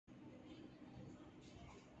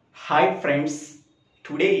Hi friends,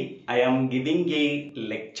 today I am giving a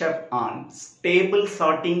lecture on stable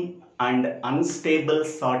sorting and unstable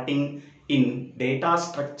sorting in data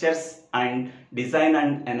structures and design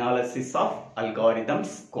and analysis of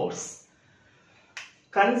algorithms course.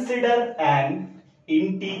 Consider an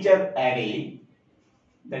integer array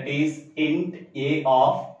that is int a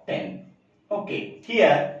of 10. Okay,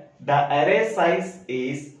 here the array size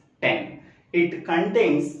is 10. It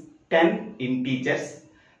contains 10 integers.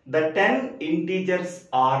 The 10 integers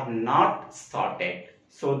are not sorted.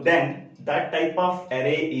 So then that type of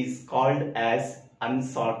array is called as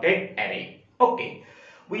unsorted array. Okay,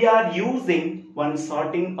 we are using one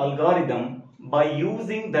sorting algorithm. By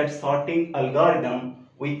using that sorting algorithm,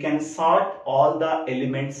 we can sort all the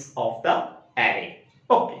elements of the array.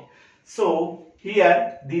 Okay, so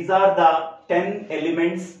here these are the 10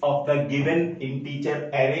 elements of the given integer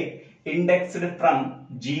array indexed from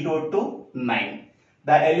 0 to 9.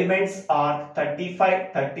 The elements are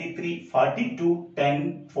 35, 33, 42,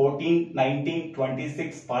 10, 14, 19,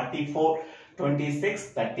 26, 44, 26,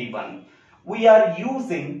 31. We are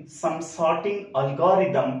using some sorting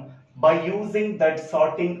algorithm. By using that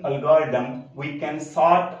sorting algorithm, we can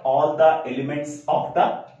sort all the elements of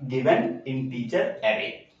the given integer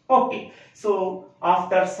array. Okay, so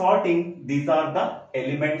after sorting, these are the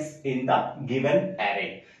elements in the given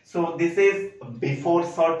array. So this is before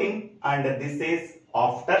sorting and this is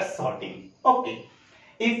after sorting. Okay,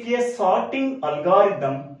 if a sorting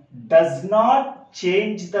algorithm does not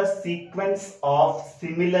change the sequence of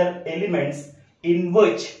similar elements in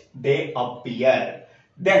which they appear,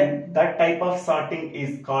 then that type of sorting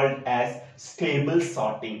is called as stable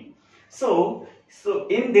sorting. So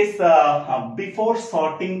in this before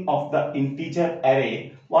sorting of the integer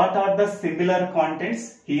array, what are the similar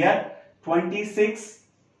contents? Here 26,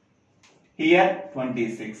 here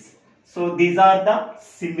 26. So these are the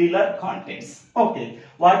similar contents. Okay,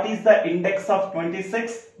 what is the index of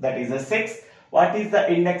 26? That is a 6. What is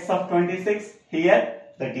the index of 26? Here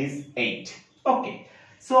that is 8. Okay.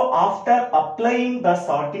 So after applying the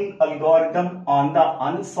sorting algorithm on the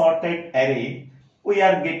unsorted array, we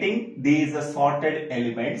are getting these sorted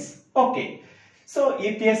elements. Okay. So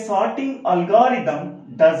if a sorting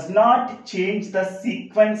algorithm does not change the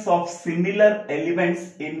sequence of similar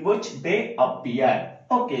elements in which they appear.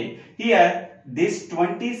 Okay. Here this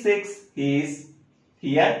 26 is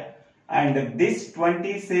here and this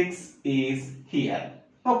 26 is here.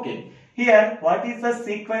 Okay. Here what is the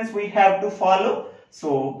sequence we have to follow?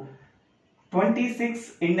 So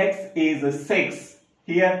 26 index is 6.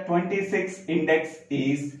 Here 26 index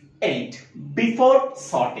is 8 before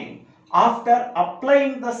sorting. After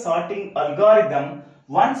applying the sorting algorithm,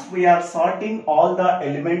 once we are sorting all the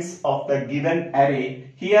elements of the given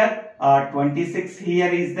array, here 26 here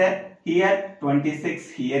is there, here 26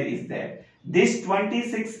 here is there. This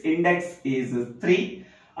 26 index is 3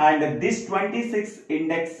 and this 26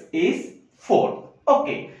 index is 4.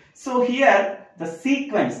 Okay, so here the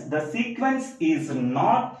sequence is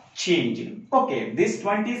not changing. Okay, this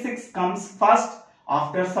 26 comes first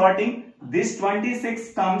after sorting. This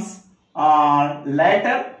 26 comes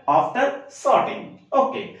later after sorting.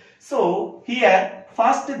 Okay, so here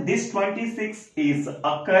first this 26 is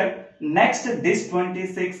occurred. Next this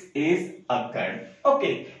 26 is occurred.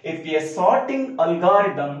 Okay, if a sorting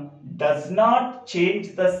algorithm does not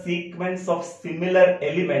change the sequence of similar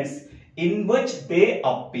elements in which they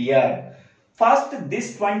appear, first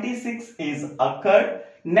this 26 is occurred,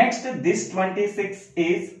 next this 26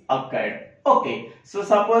 is occurred. Okay, so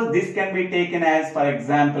suppose this can be taken as, for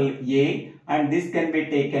example, A and this can be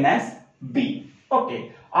taken as B.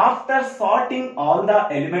 Okay, after sorting all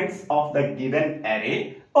the elements of the given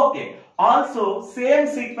array, okay, also same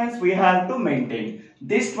sequence we have to maintain.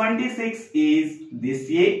 This 26 is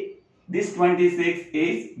this A, this 26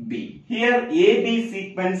 is B. Here AB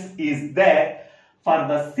sequence is there for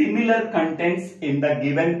the similar contents in the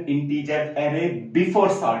given integer array before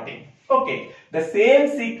sorting. Okay, the same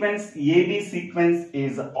sequence AB sequence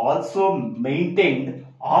is also maintained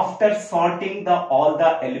after sorting all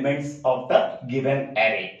the elements of the given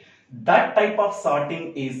array. That type of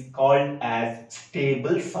sorting is called as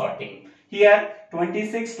stable sorting. Here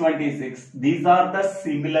 26, 26, these are the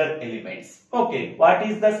similar elements. Okay, what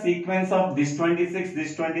is the sequence of this 26,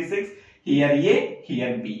 this 26? Here A,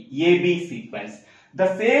 here B, AB sequence.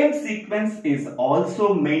 The same sequence is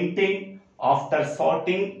also maintained after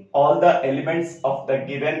sorting all the elements of the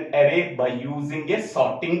given array by using a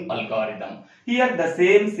sorting algorithm. Here the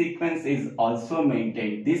same sequence is also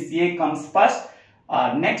maintained. This A comes first,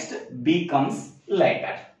 next B comes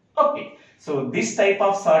later. Okay, so this type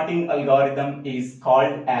of sorting algorithm is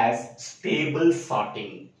called as stable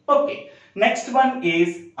sorting. Okay. Next one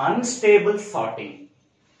is unstable sorting.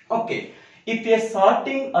 Okay. If a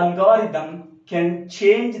sorting algorithm can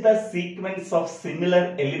change the sequence of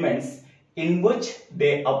similar elements in which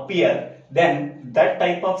they appear, then that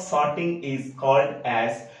type of sorting is called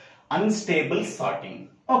as unstable sorting.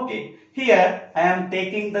 Okay, here I am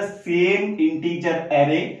taking the same integer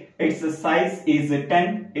array. Its size is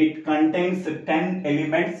 10. It contains 10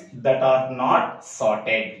 elements that are not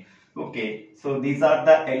sorted. Okay, so these are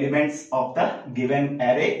the elements of the given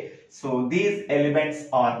array. So these elements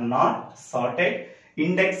are not sorted.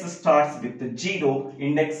 Index starts with 0,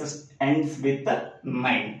 index ends with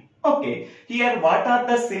 9. Okay, here what are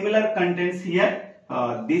the similar contents here?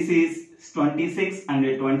 This is 26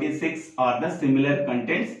 and 26 are the similar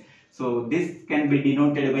contents. So this can be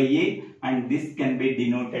denoted by A and this can be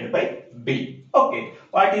denoted by B. Okay,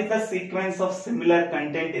 what is the sequence of similar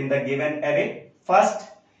content in the given array? First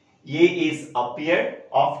A is appeared,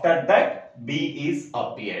 after that B is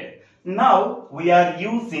appeared. Now we are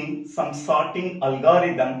using some sorting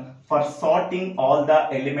algorithm for sorting all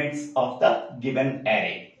the elements of the given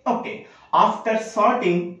array. Okay, after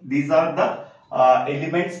sorting, these are the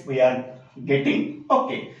elements we are getting.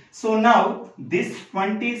 Okay, so now this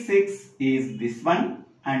 26 is this one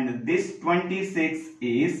and this 26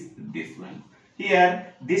 is this one.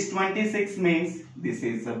 Here this 26 means this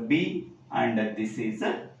is a B and this is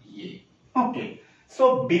a A. Okay,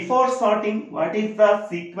 so before sorting, what is the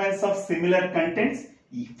sequence of similar contents?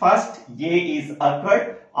 First A is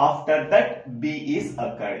occurred, after that B is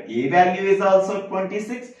occurred. A value is also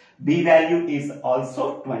 26, B value is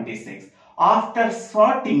also 26. After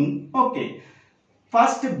sorting, okay,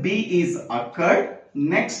 first B is occurred,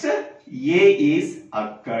 next A is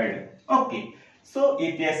occurred. Okay, so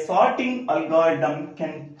if a sorting algorithm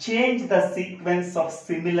can change the sequence of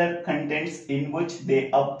similar contents in which they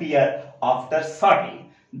appear after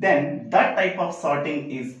sorting, then that type of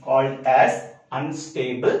sorting is called as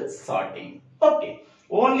unstable sorting. Okay,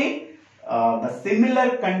 only the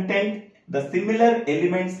similar content, the similar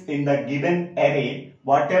elements in the given array,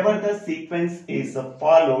 whatever the sequence is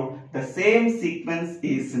followed, the same sequence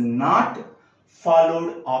is not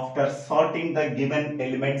followed after sorting the given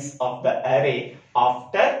elements of the array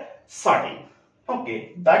after sorting.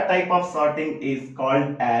 Okay, that type of sorting is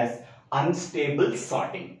called as unstable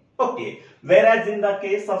sorting. Okay, whereas in the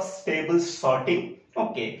case of stable sorting,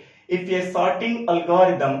 okay, if a sorting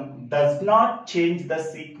algorithm does not change the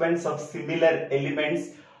sequence of similar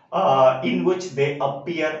elements in which they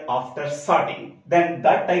appear after sorting, then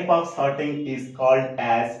that type of sorting is called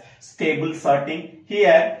as stable sorting.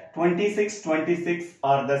 Here 26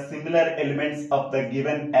 are the similar elements of the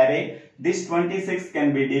given array. This 26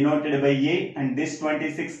 can be denoted by A and this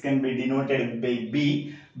 26 can be denoted by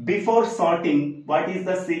B. Before sorting, what is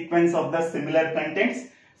the sequence of the similar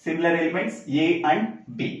contents, similar elements? A and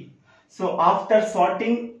B. So after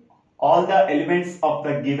sorting all the elements of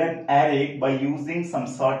the given array by using some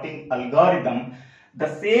sorting algorithm,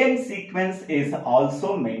 the same sequence is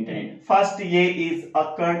also maintained. First A is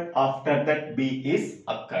occurred, after that B is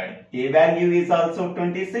occurred. A value is also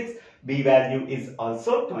 26, B value is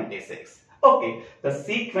also 26. Okay, the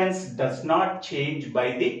sequence does not change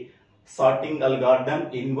by the sorting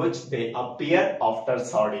algorithm in which they appear after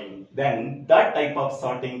sorting. Then that type of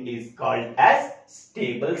sorting is called as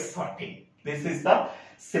stable sorting. This is the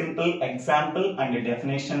simple example and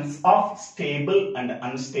definitions of stable and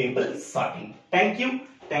unstable sorting. Thank you.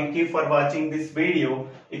 Thank you for watching this video.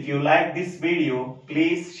 If you like this video,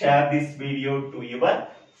 please share this video to your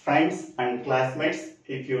friends and classmates.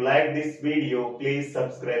 If you like this video, please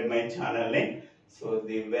subscribe my channel name. So,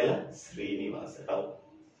 DIVVELA SRINIVASA.